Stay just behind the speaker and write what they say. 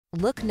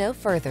Look no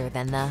further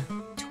than the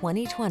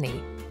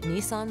 2020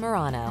 Nissan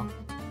Murano.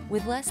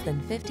 With less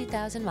than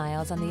 50,000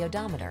 miles on the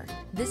odometer,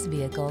 this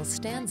vehicle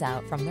stands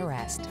out from the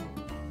rest.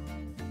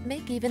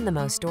 Make even the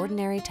most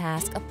ordinary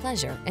task a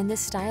pleasure in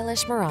this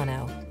stylish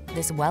Murano.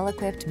 This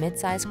well-equipped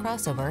midsize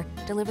crossover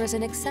delivers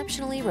an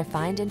exceptionally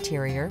refined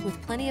interior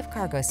with plenty of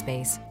cargo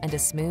space and a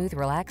smooth,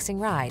 relaxing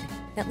ride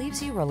that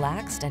leaves you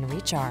relaxed and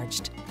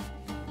recharged.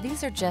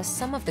 These are just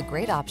some of the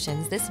great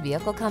options this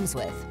vehicle comes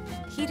with: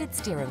 heated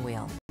steering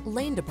wheel,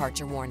 lane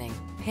departure warning,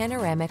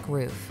 panoramic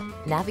roof,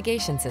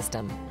 navigation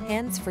system,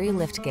 hands-free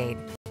liftgate,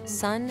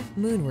 sun,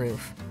 moonroof,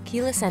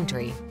 keyless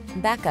entry,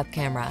 backup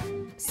camera,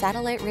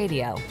 satellite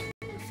radio,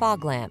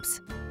 fog lamps.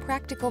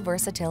 Practical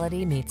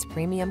versatility meets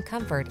premium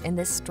comfort in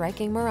this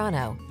striking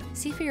Murano.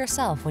 See for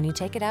yourself when you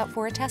take it out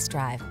for a test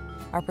drive.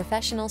 Our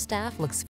professional staff looks